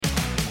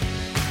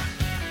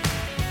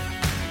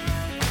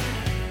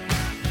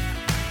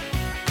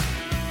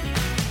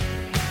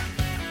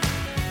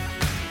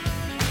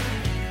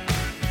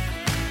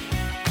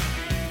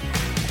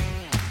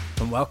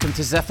and welcome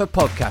to Zephyr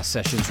Podcast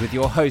Sessions with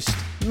your host,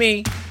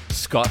 me,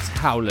 Scott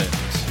Howland.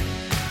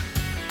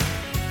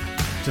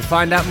 To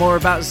find out more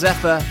about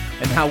Zephyr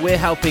and how we're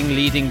helping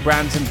leading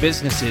brands and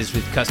businesses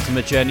with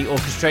customer journey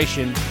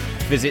orchestration,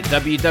 visit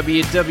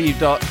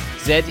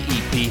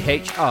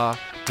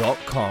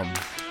www.zephr.com.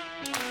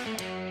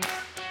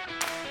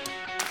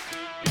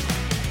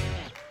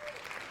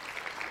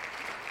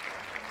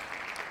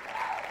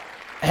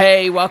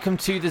 Hey, welcome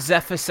to the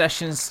Zephyr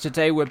Sessions.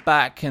 Today we're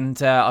back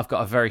and I've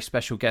got a very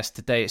special guest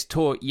today. It's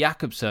Tor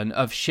Jakobsen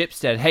of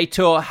Schibsted. Hey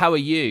Tor, how are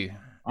you?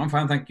 I'm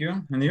fine, thank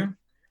you. And you?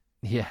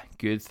 Yeah,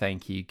 good,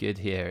 thank you. Good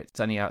here. It's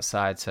sunny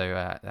outside, so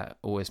that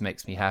always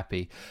makes me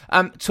happy.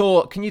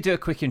 Tor, can you do a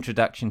quick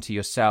introduction to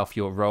yourself,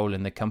 your role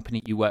in the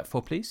company you work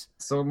for, please?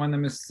 So my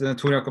name is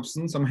Tor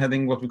Jakobsen. So I'm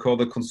heading what we call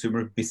the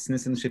consumer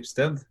business in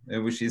Schibsted,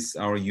 which is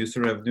our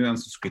user revenue and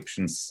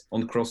subscriptions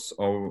across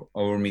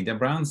our media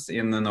brands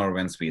in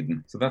Norway and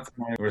Sweden. So that's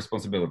my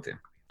responsibility.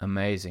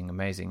 Amazing.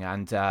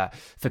 And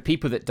for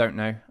people that don't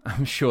know,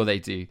 I'm sure they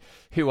do,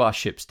 who are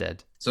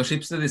Schibsted? So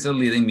Schibsted is a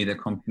leading media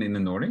company in the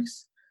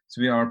Nordics.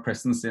 So we are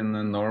present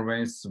in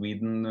Norway,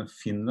 Sweden,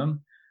 Finland,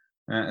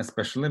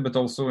 especially, but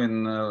also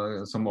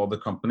in some other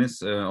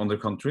companies, other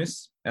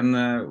countries. And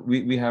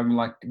we have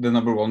like the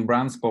number one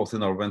brands, both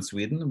in Norway and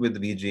Sweden,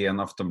 with VG and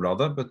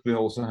Aftonbladet, but we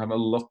also have a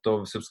lot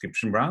of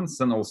subscription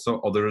brands and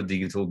also other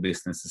digital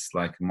businesses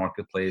like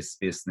marketplace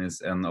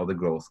business and other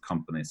growth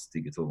companies,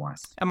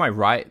 digital-wise. Am I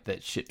right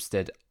that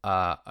Schibsted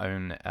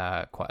own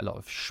quite a lot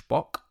of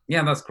Shpock?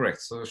 Yeah, that's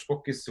correct. So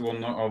Shpock is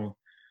one of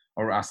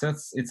our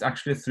assets. It's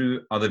actually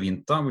through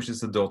Adevinta, which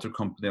is a daughter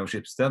company of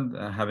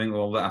Schibsted, having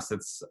all the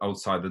assets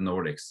outside the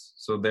Nordics.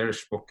 So their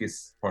Shpock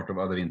is part of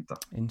Adevinta.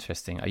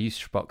 Interesting. I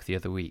used Shpock the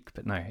other week,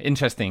 but no,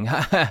 interesting.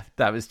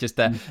 That was just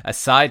a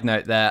side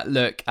note there.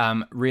 Look,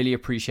 really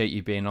appreciate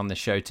you being on the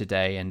show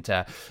today. And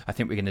I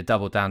think we're going to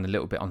double down a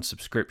little bit on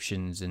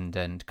subscriptions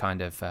and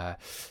kind of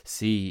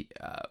see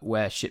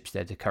where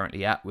Schibsted are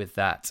currently at with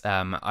that.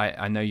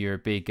 I know you're a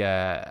big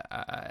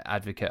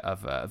advocate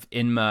of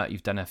Inma.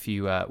 You've done a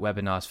few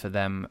webinars for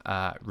them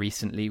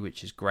recently,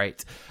 which is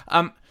great.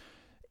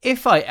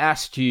 If I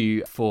asked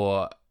you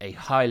for a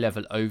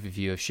high-level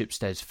overview of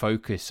Schibsted's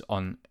focus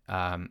on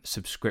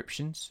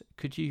subscriptions,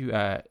 could you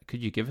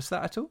give us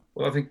that at all?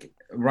 Well, I think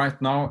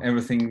right now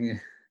everything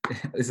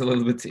is a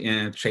little bit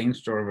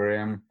changed or a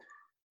very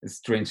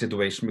strange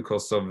situation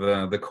because of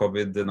the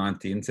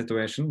COVID-19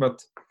 situation.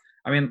 But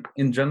I mean,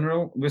 in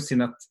general, we've seen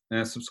that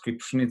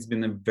subscription, it's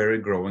been a very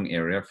growing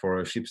area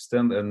for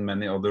Schibsted and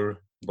many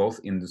other both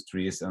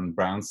industries and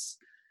brands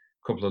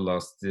couple of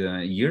last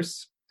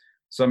years.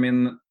 So I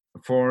mean,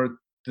 for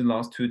the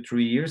last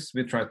 2-3 years,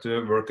 we try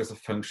to work as a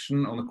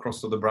function on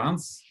across all the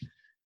brands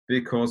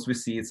because we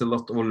see it's a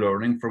lot of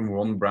learning from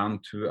one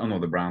brand to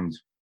another brand.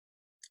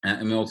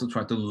 And we also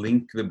try to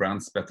link the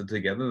brands better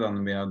together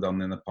than we have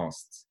done in the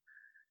past.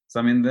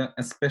 So I mean,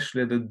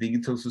 especially the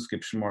digital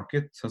subscription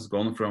market has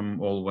gone from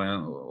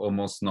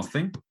almost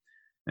nothing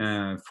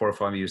 4 or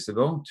 5 years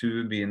ago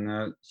to being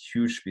a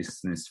huge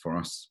business for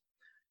us.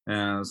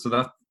 So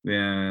that we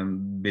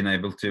have been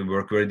able to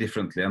work very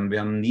differently, and we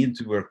need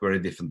to work very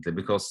differently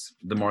because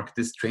the market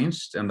is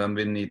changed, and then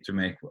we need to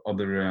make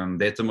other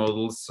data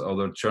models,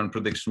 other churn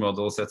prediction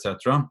models,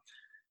 etc.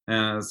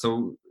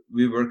 So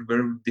we work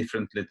very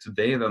differently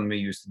today than we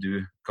used to do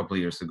a couple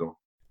of years ago.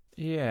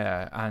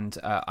 Yeah, and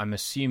I'm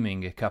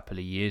assuming a couple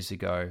of years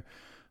ago,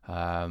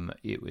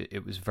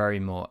 it was very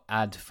more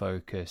ad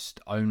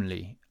focused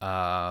only,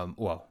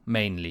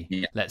 mainly,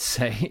 yeah. Let's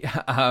say.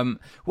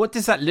 What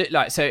does that look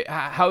like? So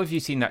how have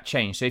you seen that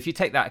change? So if you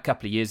take that a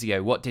couple of years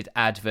ago, what did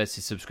ad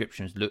versus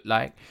subscriptions look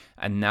like?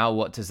 And now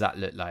what does that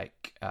look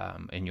like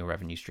in your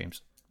revenue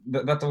streams?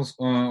 That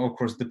also, of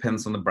course,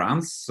 depends on the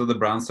brands. So the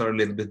brands are a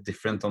little bit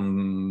different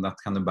on that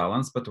kind of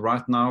balance. But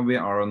right now we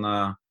are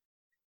on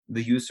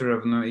the user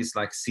revenue is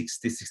like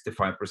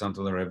 60-65%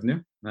 of the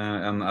revenue,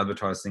 and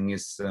advertising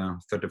is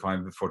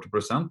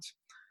 35-40%.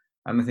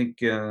 And I think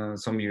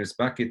some years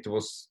back it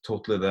was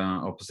totally the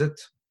opposite.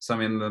 So I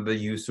mean, the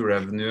user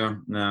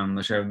revenue,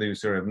 the share of the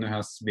user revenue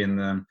has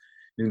been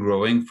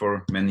growing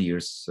for many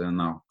years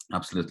now.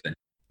 Absolutely.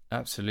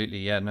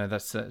 Yeah. No,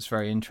 that's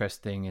very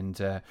interesting.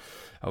 And I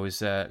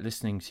was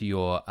listening to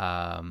your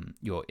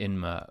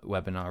Inma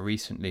webinar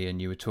recently,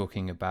 and you were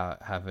talking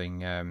about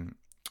having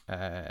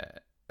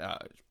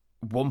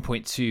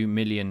 1.2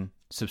 million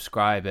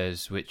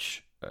subscribers,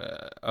 which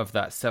of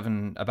that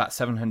about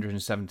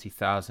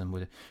 770,000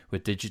 were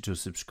digital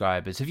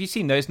subscribers. Have you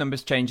seen those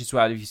numbers change as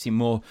well? Have you seen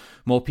more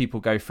people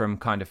go from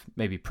kind of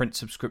maybe print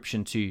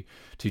subscription to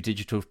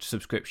digital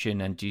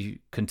subscription, and do you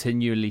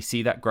continually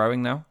see that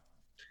growing now?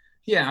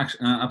 Yeah,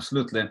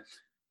 absolutely.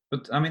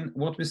 But I mean,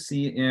 what we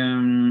see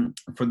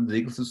for the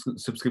digital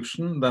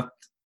subscription, that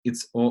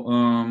it's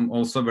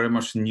also very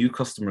much new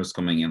customers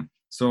coming in.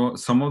 So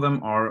some of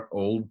them are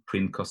old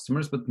print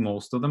customers, but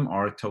most of them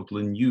are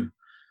totally new.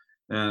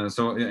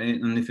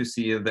 And if you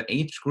see the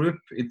age group,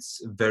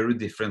 it's very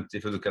different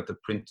if you look at the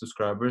print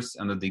subscribers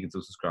and the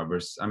digital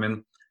subscribers. I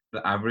mean,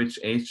 the average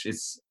age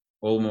is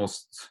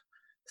almost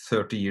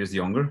 30 years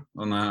younger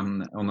on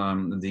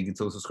a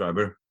digital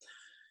subscriber.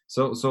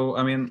 So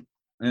I mean,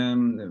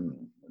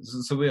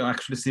 so we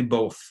actually see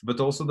both, but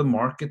also the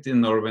market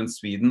in Norway and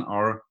Sweden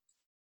are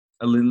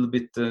a little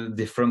bit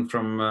different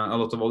from a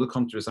lot of other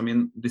countries. I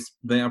mean,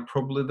 they are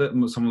probably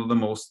some of the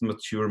most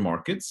mature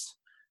markets.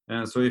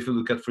 So if you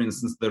look at, for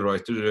instance, the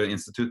Reuters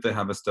Institute, they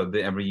have a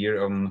study every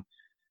year on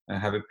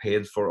have you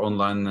paid for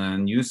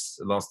online news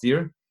last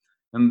year.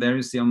 And there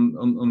you see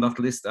on that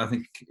list, I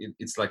think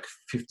it's like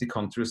 50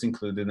 countries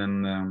included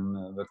in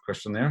that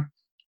questionnaire.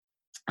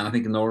 And I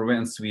think Norway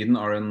and Sweden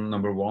are in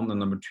number 1 and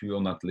number 2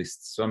 on that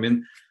list. So I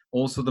mean,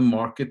 also the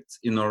market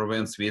in Norway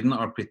and Sweden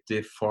are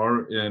pretty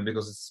far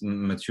because it's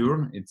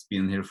mature. It's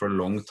been here for a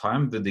long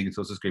time, the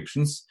digital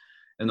subscriptions.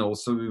 And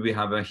also we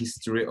have a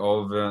history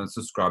of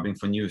subscribing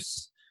for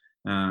news.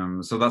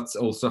 So that's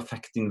also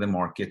affecting the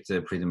market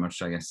pretty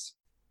much, I guess.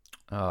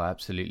 Oh,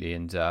 absolutely.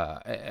 And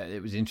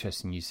it was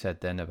interesting you said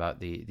then about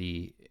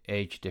the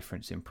age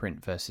difference in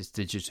print versus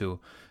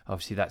digital.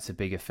 Obviously, that's a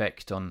big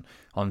effect on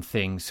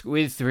things.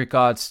 With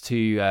regards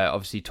to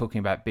obviously talking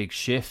about big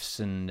shifts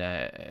and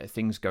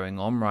things going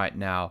on right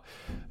now,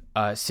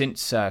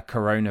 since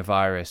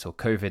coronavirus or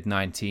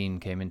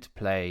COVID-19 came into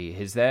play,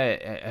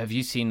 have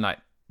you seen like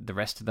the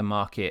rest of the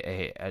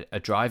market a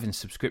drive in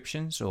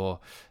subscriptions, or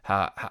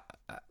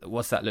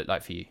what's that look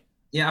like for you?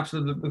 Yeah,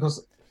 absolutely.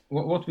 Because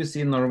what we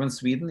see in Norway and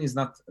Sweden is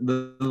that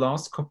the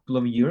last couple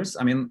of years,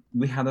 I mean,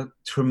 we had a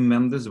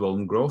tremendous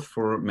volume growth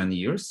for many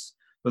years,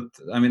 but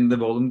I mean, the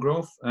volume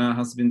growth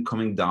has been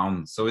coming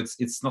down. So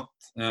it's not,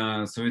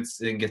 so it's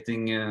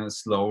getting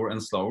slower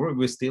and slower.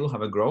 We still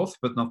have a growth,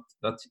 but not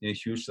that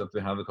huge that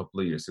we had a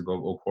couple of years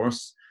ago, of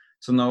course.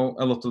 So now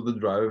a lot of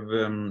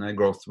the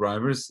growth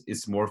drivers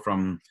is more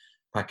from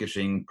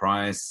packaging,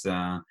 price,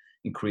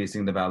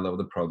 increasing the value of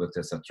the product,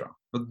 etc.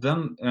 But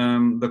then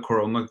the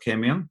corona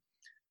came in.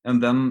 And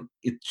then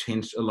it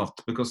changed a lot,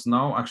 because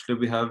now actually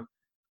we have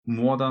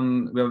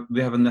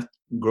a net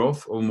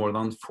growth of more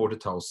than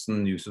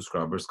 40,000 new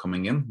subscribers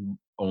coming in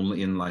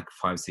only in like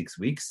 5-6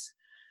 weeks.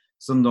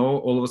 So now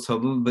all of a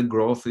sudden the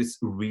growth is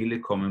really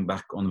coming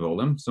back on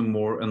volume. So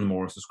more and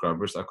more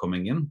subscribers are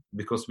coming in,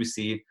 because we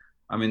see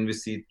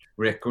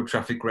record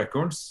traffic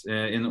records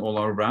in all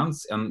our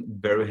brands and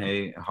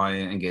very high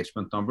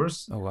engagement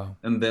numbers. Oh, wow.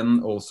 And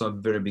then also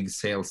very big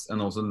sales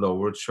and also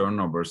lower churn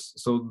numbers.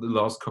 So the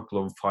last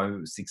couple of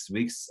 5-6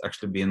 weeks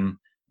actually been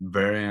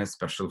very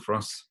special for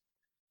us.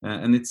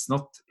 And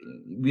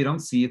we don't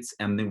see it's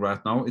ending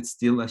right now. It's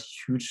still a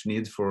huge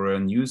need for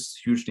news,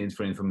 huge need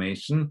for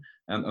information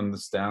and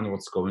understand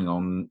what's going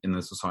on in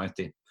the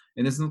society.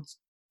 And it's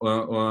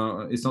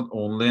not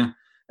only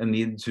a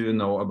need to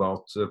know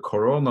about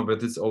corona,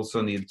 but it's also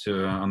a need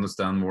to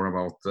understand more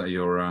about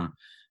your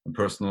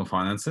personal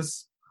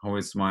finances. How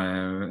is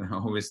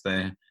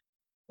they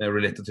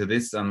related to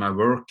this and my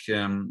work,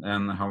 and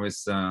how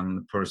is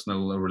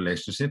personal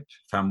relationship,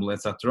 family,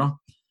 etc.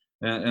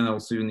 And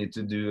also you need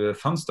to do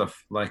fun stuff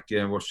like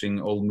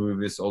watching old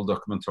movies, old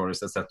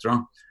documentaries,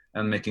 etc.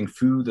 and making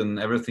food and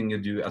everything you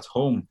do at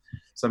home.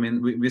 So I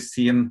mean, we've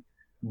seen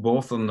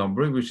both a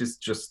number which is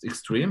just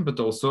extreme, but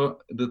also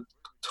the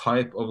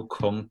type of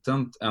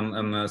content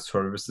and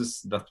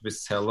services that we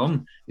sell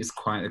on is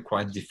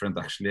quite different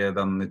actually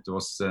than it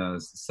was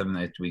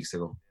 7-8 weeks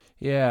ago.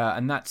 Yeah,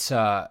 and that's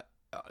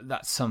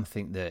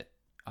something that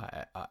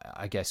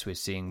I guess we're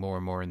seeing more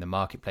and more in the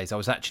marketplace. I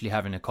was actually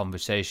having a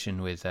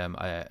conversation with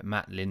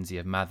Matt Lindsay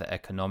of Mather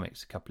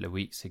Economics a couple of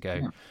weeks ago.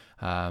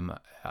 Yeah.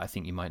 I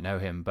think you might know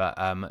him, but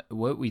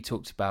what we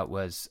talked about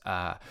was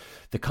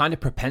the kind of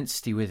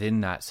propensity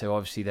within that. So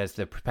obviously there's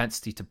the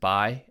propensity to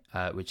buy,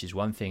 which is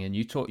one thing, and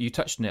you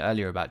touched on it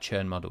earlier about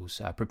churn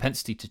models,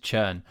 propensity to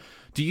churn.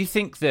 Do you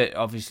think that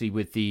obviously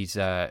with these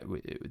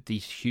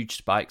huge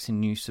spikes in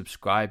new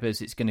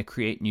subscribers, it's going to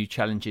create new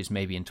challenges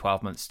maybe in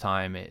 12 months'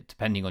 time,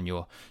 depending on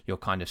your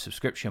kind of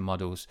subscription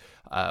models,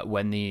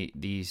 when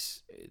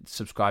these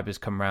subscribers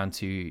come around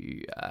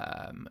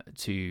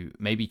to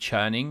maybe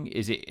churning?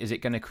 Is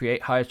it going to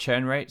create higher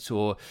churn rates,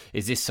 or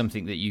is this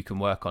something that you can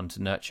work on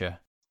to nurture?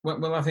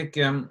 Well, I think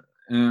in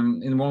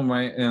one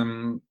way,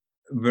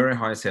 very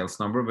high sales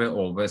number will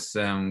always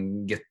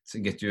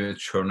get you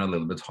churn a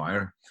little bit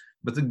higher.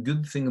 But the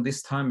good thing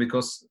this time,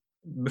 because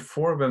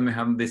before when we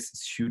have these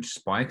huge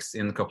spikes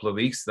in a couple of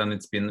weeks, then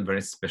it's been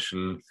very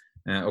special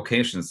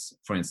occasions,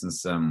 for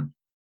instance,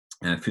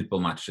 football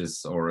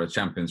matches or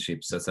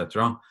championships,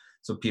 etc.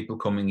 So people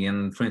coming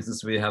in, for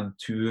instance, we had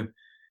 2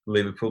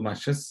 Liverpool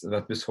matches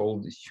that we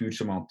sold a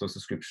huge amount of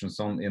subscriptions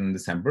on in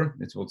December.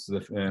 It was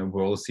the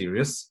World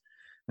Series.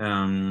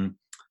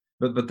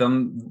 But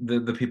then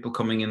the people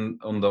coming in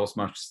on those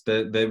matches,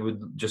 they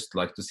would just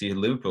like to see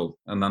Liverpool,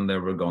 and then they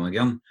were gone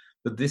again.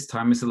 But this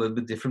time is a little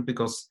bit different,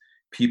 because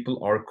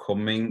people are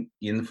coming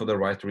in for the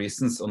right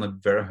reasons, on a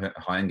very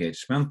high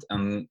engagement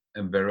and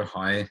a very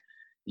high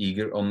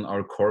eager on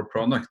our core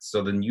product,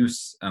 so the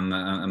news and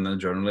the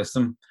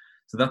journalism.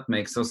 So that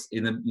makes us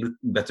in a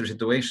better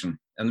situation.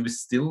 And we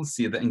still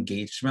see the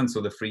engagement,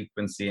 so the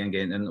frequency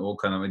and all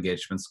kind of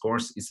engagement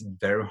scores is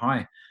very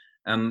high.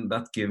 And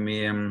that give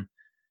me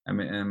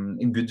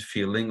a good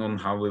feeling on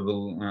how we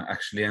will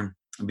actually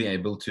be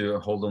able to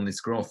hold on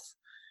this growth.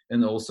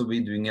 And also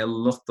we're doing a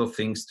lot of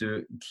things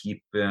to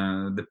keep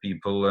the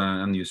people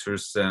and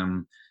users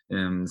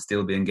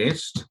still be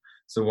engaged.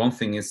 So one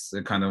thing is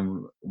kind of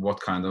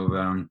what kind of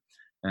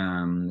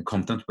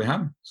content we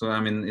have. So I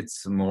mean,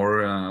 it's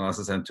more, as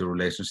I said, to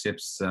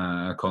relationships,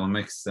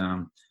 economics,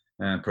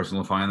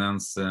 personal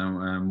finance,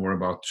 more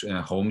about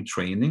home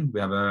training. We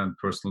have a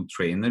personal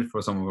trainer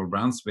for some of our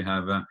brands. We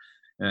have a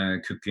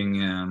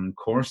cooking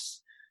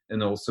course,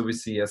 and also we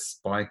see a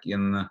spike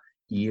in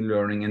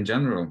e-learning in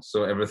general.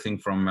 So everything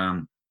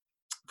from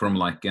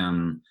like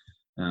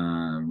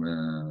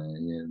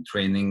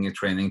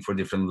training for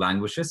different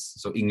languages,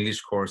 so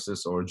English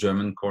courses or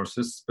German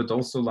courses, but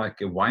also like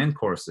wine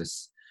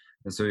courses,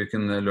 and so you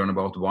can learn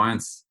about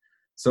wines.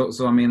 So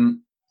I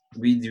mean,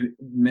 we do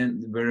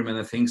very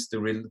many things to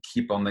really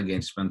keep on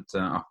engagement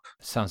up.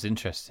 Sounds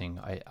interesting.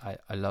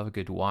 I love a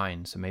good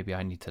wine, so maybe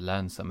I need to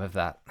learn some of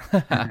that.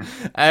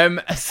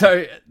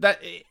 So that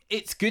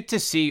it's good to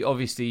see.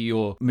 Obviously,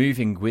 you're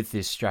moving with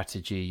this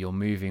strategy. You're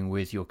moving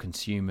with your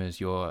consumers.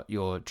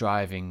 You're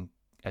driving,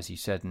 as you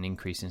said, an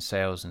increase in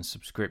sales and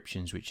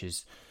subscriptions, which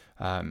is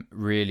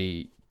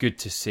really good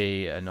to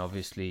see, and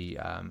obviously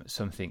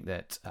something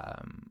that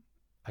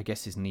I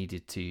guess is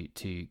needed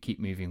to keep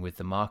moving with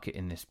the market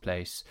in this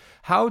place.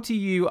 How do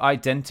you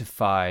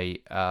identify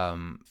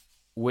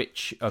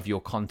which of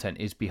your content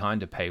is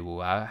behind a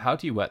paywall? How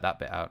do you work that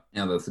bit out?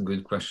 Yeah, that's a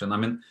good question. I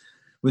mean,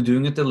 we're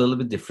doing it a little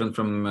bit different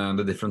from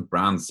the different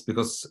brands,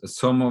 because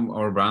some of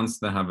our brands,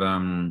 they have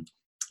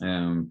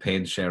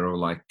paid share of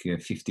like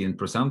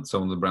 15%.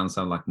 Some of the brands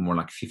have like more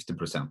like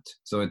 50%.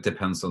 So it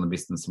depends on the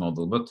business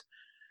model, but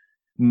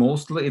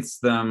mostly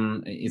it's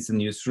a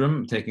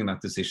newsroom taking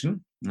that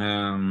decision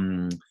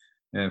from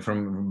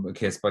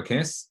case by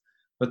case.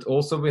 But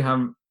also we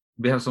have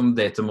some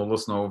data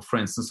models now. For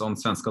instance, on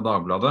Svenska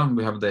Dagbladet,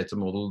 we have a data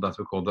model that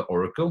we call the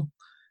Oracle,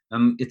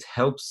 and it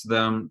helps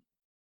the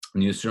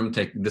newsroom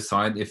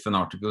decide if an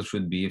article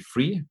should be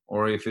free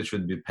or if it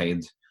should be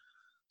paid.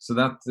 So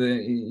that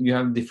you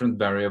have different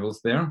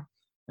variables there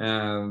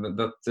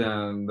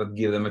that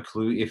give them a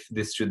clue if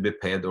this should be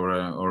paid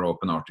or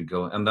open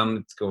article, and then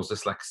it goes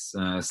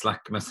a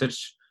Slack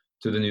message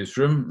to the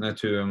newsroom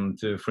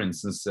to for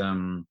instance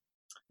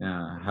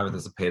have it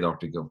as a paid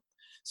article.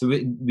 So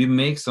we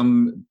make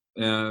some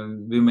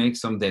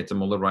data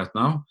model right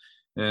now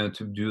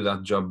to do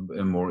that job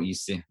more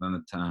easy than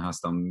it has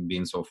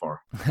been so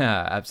far.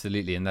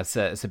 Absolutely, and that's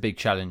a big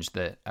challenge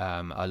that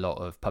a lot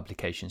of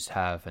publications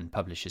have and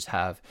publishers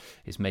have,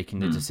 is making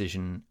the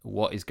decision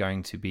what is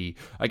going to be,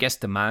 I guess,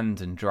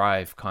 demand and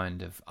drive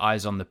kind of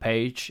eyes on the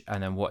page,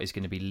 and then what is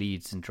going to be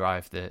leads and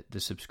drive the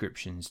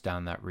subscriptions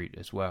down that route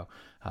as well.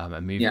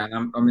 And moving. Yeah,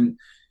 I mean,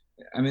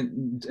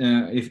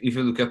 if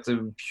you look at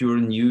the pure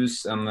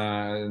news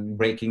and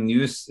breaking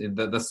news,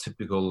 that's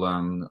typical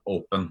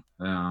open.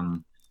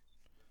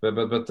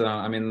 But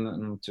I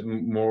mean,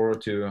 more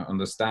to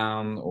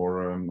understand,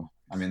 or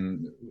I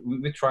mean,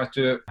 we try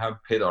to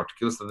have paid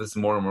articles that is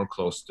more and more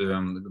close to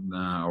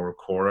our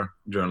core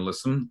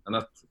journalism, and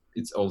that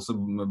it's also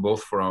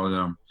both for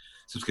our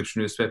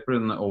subscription newspaper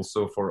and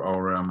also for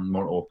our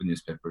more open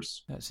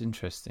newspapers. That's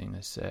interesting.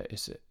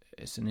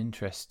 It's an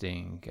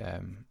interesting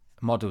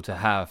model to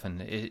have, and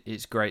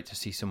it's great to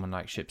see someone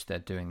like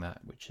Schibsted doing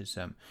that, which is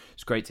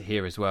it's great to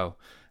hear as well.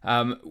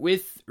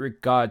 With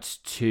regards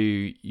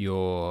to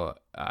your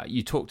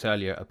you talked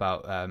earlier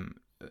about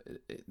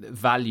the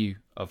value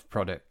of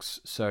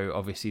products, so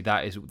obviously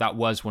that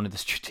was one of the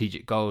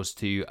strategic goals,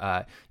 to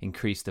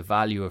increase the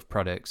value of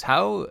products.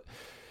 How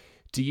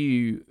do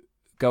you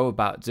go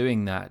about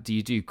doing that? Do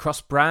you do cross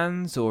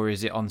brands, or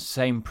is it on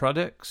same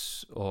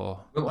products?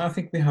 Or well, I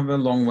think we have a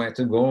long way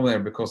to go there,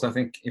 because I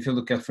think if you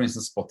look at, for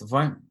instance,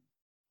 Spotify,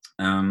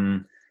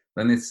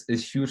 then it's a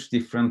huge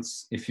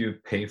difference if you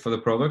pay for the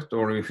product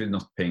or if you're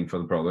not paying for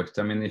the product.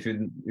 I mean, if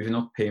you're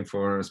not paying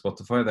for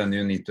Spotify, then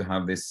you need to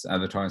have this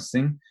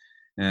advertising.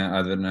 You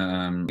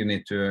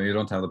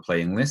don't have the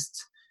playing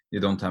list, you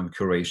don't have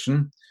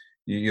curation,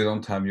 you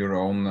don't have your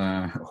own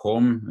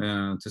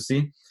home to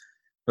see.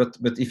 But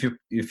if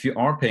you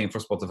are paying for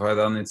Spotify,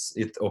 then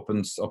it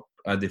opens up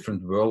a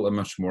different world, a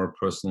much more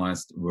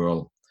personalized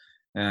world.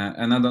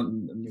 And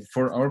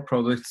for our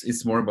products,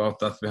 it's more about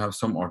that we have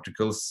some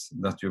articles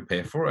that you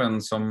pay for,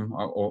 and some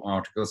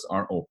articles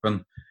are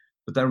open.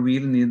 But I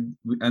really need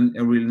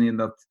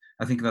that.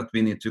 I think that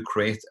we need to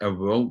create a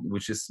world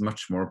which is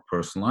much more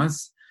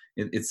personalized.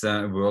 It's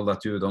a world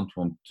that you don't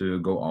want to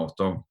go out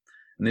of,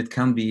 and it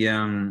can be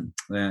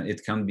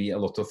a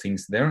lot of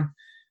things there.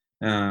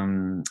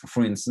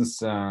 For instance,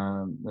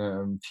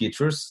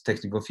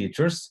 technical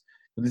features,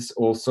 but it's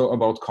also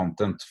about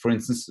content. For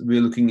instance,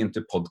 we're looking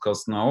into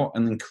podcasts now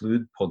and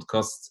include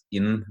podcasts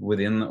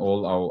within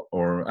all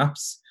our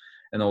apps,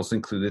 and also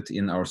include it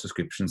in our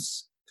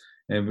subscriptions.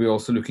 We're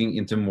also looking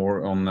into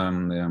more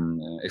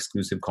on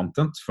exclusive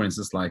content, for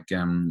instance, like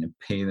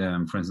paid,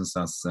 for instance,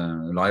 as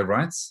live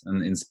rights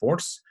and in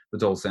sports,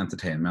 but also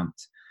entertainment.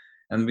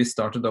 And we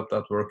started up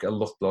that work a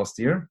lot last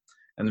year.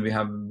 and we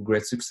have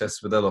great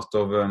success with a lot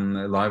of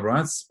live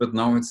rides. But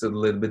now it's a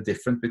little bit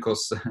different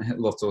because a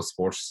lot of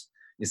sports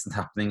isn't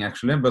happening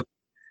actually. But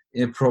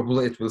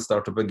probably it will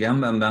start up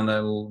again, and then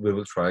we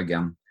will try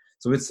again.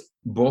 So it's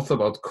both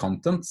about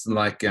content,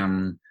 like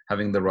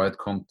having the right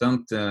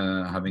content,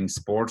 having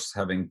sports,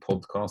 having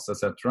podcasts,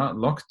 etc.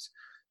 locked.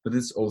 But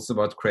it's also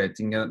about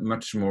creating a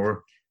much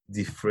more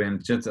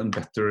differentiated and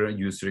better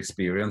user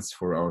experience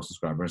for our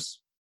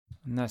subscribers.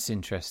 And that's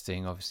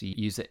interesting. Obviously,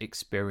 user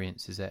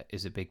experience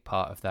is a big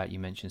part of that. You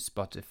mentioned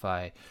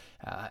Spotify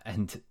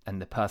and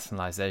the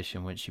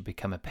personalization. Once you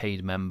become a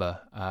paid member,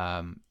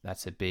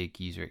 that's a big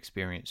user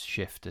experience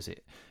shift as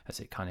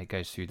it kind of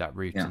goes through that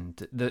route. Yeah.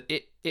 And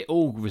it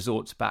all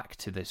resorts back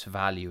to this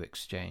value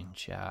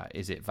exchange.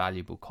 Is it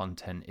valuable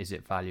content? Is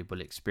it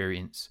valuable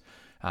experience?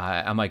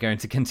 Am I going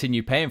to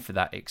continue paying for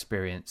that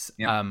experience?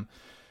 Yeah.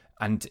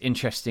 And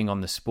interesting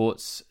on the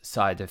sports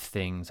side of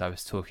things, I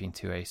was talking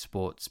to a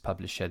sports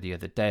publisher the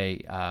other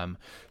day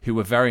who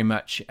were very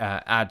much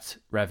ad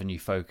revenue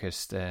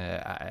focused.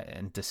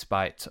 And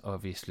despite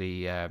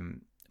obviously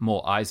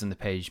more eyes on the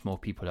page, more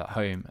people at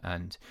home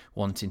and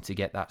wanting to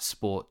get that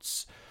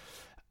sports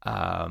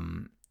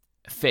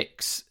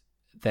fix,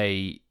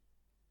 they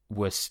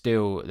were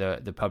still,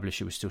 the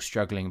publisher was still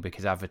struggling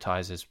because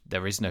advertisers,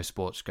 there is no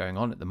sports going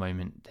on at the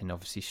moment, and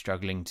obviously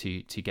struggling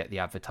to get the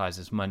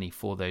advertisers money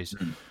for those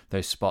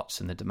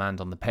spots and the demand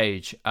on the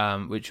page,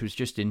 which was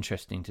just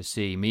interesting to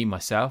see. Me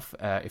myself,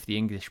 if the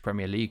English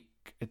Premier League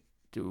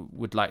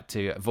would like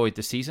to avoid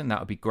the season, that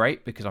would be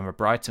great because I'm a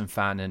Brighton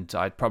fan and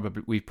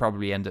we'd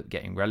probably end up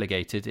getting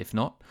relegated if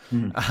not.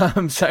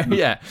 So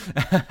yeah,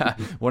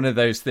 one of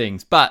those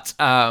things. But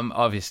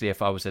obviously,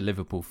 if I was a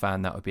Liverpool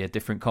fan, that would be a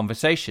different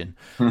conversation.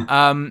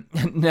 Now,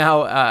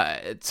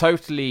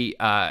 totally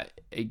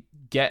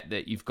get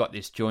that you've got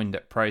this joined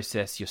up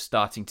process. You're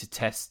starting to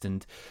test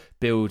and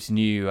build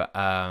new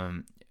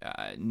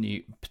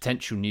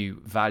potential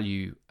new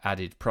value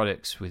added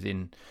products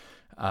within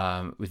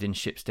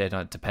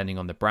Schibsted, depending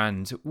on the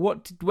brand.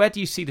 Where do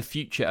you see the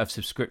future of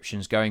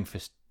subscriptions going for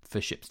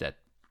Schibsted?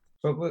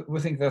 Well, we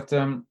think that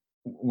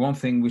one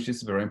thing which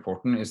is very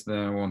important is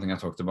the one thing I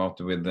talked about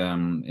with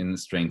in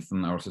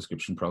strengthen our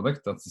subscription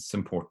product. That's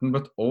important,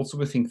 but also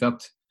we think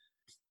that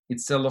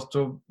it's a lot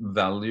of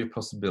value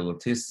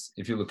possibilities.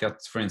 If you look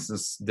at, for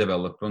instance,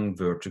 developing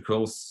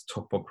verticals,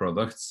 top-up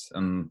products,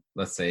 and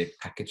let's say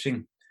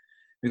packaging,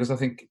 because I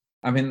think,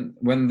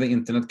 when the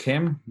internet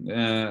came,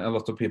 a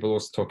lot of people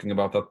was talking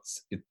about that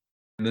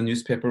the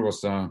newspaper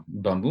was a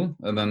bundle,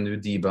 and then you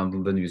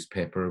debundle the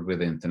newspaper with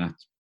the internet.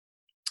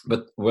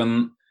 But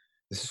when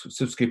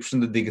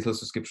the digital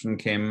subscription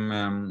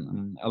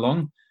came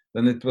along,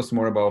 then it was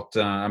more about,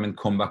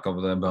 comeback of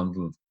the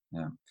bundle.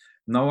 Yeah.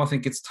 Now I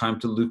think it's time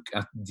to look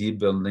at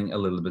debundling a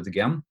little bit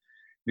again,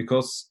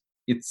 because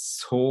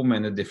it's so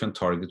many different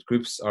target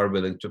groups are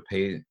willing to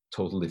pay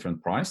total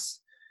different price.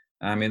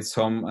 And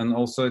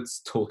also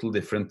it's total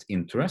different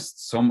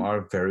interests. Some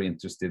are very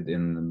interested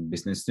in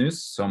business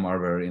news. Some are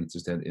very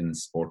interested in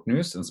sport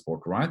news and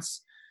sport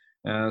rights.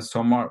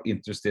 Some are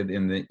interested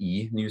in the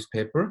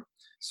e-newspaper.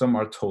 Some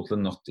are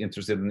totally not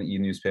interested in the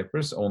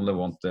e-newspapers, only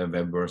want the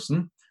web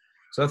version.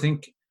 So I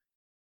think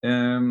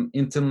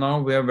until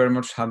now we have very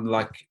much had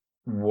like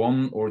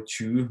one or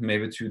two,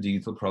 maybe two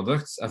digital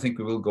products. I think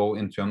we will go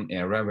into an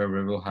era where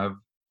we will have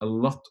a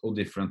lot of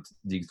different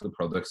digital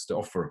products to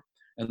offer,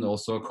 and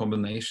also a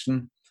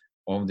combination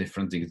of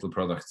different digital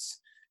products.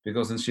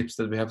 Because in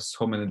Schibsted we have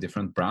so many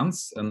different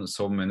brands and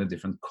so many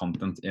different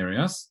content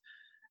areas.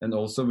 And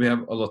also we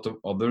have a lot of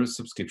other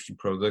subscription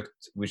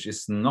product, which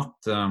is not,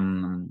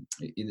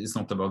 it is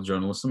not about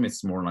journalism.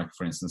 It's more like,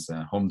 for instance,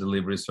 a home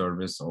delivery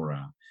service or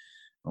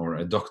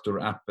a doctor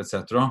app,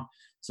 etc.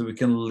 So we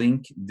can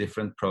link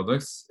different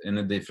products in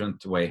a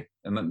different way.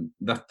 And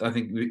that, I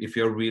think, if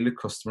you're really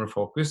customer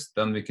focused,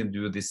 then we can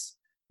do this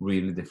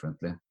really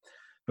differently.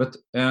 But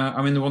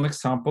one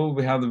example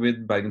we had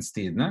with Bergens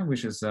Tidende,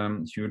 which is a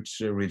huge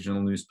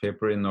regional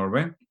newspaper in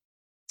Norway.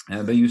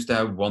 They used to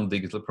have one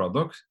digital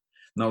product.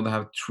 Now they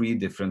have three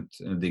different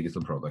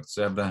digital products.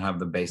 So they have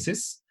the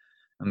basis,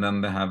 and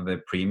then they have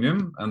the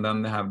premium, and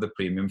then they have the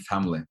premium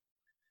family.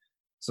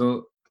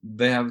 So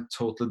they have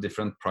totally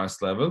different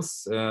price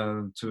levels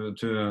to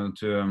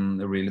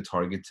really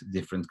target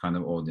different kind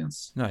of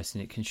audience. Nice,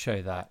 and it can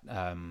show that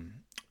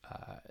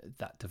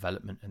that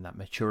development and that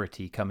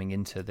maturity coming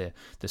into the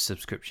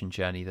subscription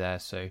journey there.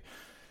 So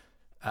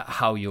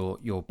how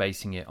you're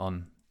basing it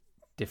on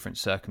different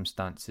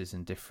circumstances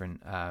and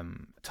different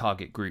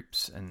target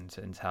groups,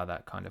 and how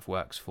that kind of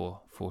works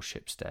for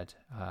Schibsted.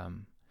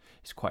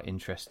 It's quite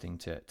interesting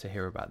to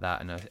hear about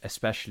that, and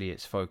especially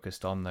it's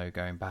focused on, though,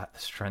 going back, the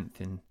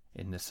strength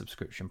in the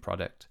subscription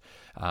product,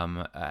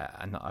 and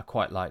I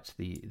quite liked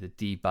the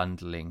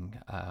debundling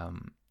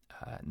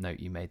note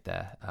you made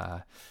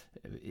there.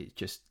 It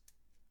just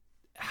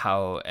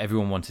how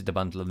everyone wanted to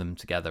bundle them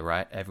together,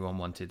 right? Everyone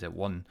wanted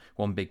one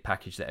big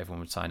package that everyone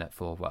would sign up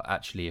for. Well,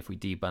 actually, if we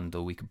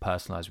debundle, we can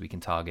personalize, we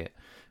can target,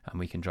 and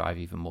we can drive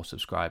even more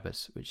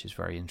subscribers, which is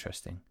very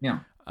interesting. Yeah.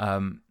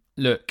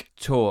 Look,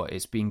 Tor,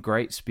 it's been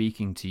great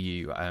speaking to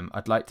you.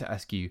 I'd like to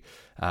ask you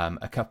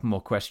a couple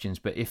more questions,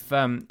 but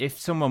if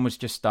someone was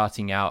just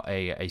starting out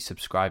a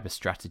subscriber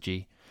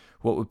strategy,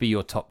 what would be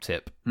your top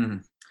tip? I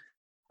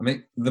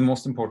mean, the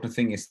most important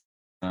thing is,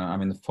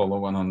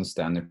 follow and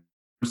understand your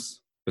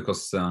customers,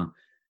 because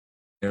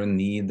their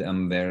need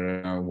and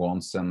their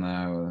wants, and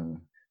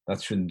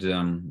that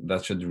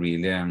should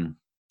really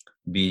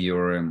be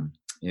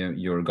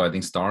your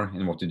guiding star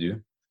in what you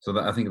do. So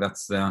I think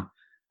that's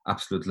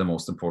absolutely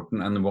most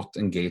important, and what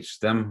engage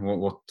them,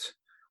 what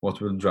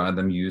will drive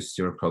them use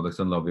your product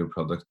and love your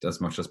product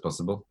as much as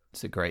possible.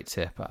 It's a great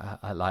tip.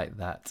 I like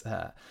that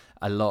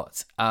a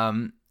lot.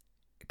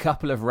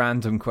 Couple of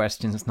random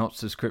questions, not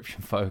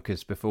subscription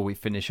focused, before we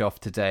finish off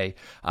today.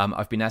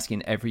 I've been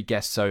asking every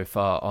guest so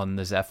far on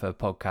the Zephyr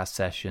podcast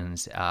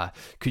sessions,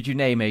 could you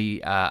name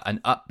an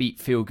upbeat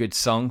feel good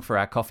song for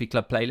our coffee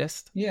club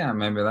playlist? Yeah,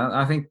 maybe that.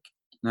 I think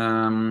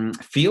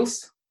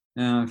Feels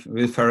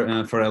with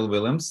Pharrell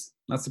Williams.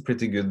 That's a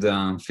pretty good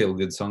feel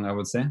good song, I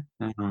would say.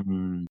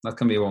 That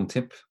can be one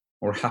tip.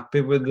 Or Happy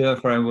with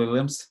Pharrell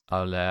Williams.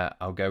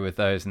 I'll go with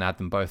those and add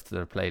them both to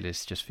the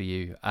playlist just for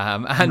you.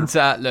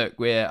 Look,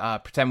 we're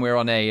pretend we're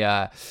on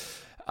a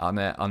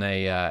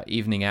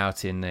evening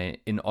out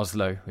in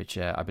Oslo, which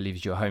I believe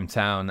is your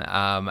hometown.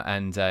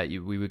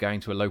 We were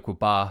going to a local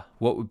bar.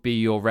 What would be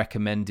your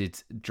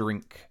recommended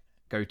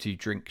go-to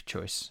drink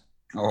choice?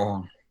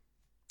 Oh,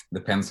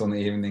 depends on the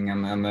evening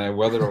and the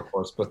weather, of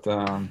course. But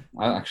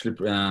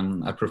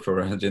I prefer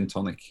a gin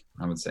tonic,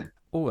 I would say.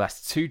 Oh,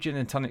 that's 2 gin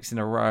and tonics in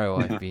a row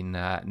I've been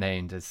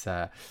named as.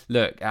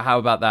 Look, how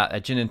about that? A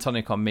gin and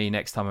tonic on me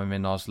next time I'm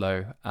in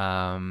Oslo.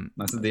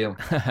 That's a deal.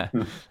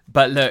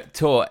 But look,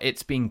 Tor,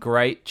 it's been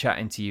great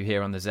chatting to you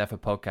here on the Zephyr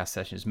podcast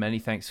sessions. Many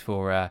thanks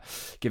for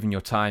giving your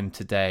time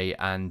today,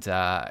 and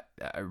I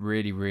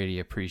really, really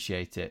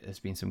appreciate it. There's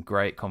been some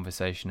great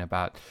conversation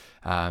about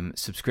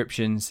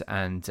subscriptions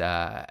and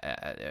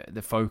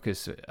the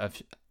focus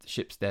of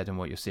Schibsted and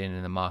what you're seeing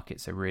in the market.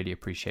 So really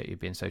appreciate you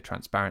being so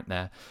transparent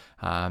there.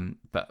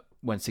 But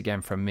once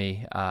again from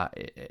me,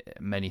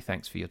 many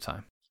thanks for your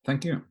time.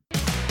 Thank you.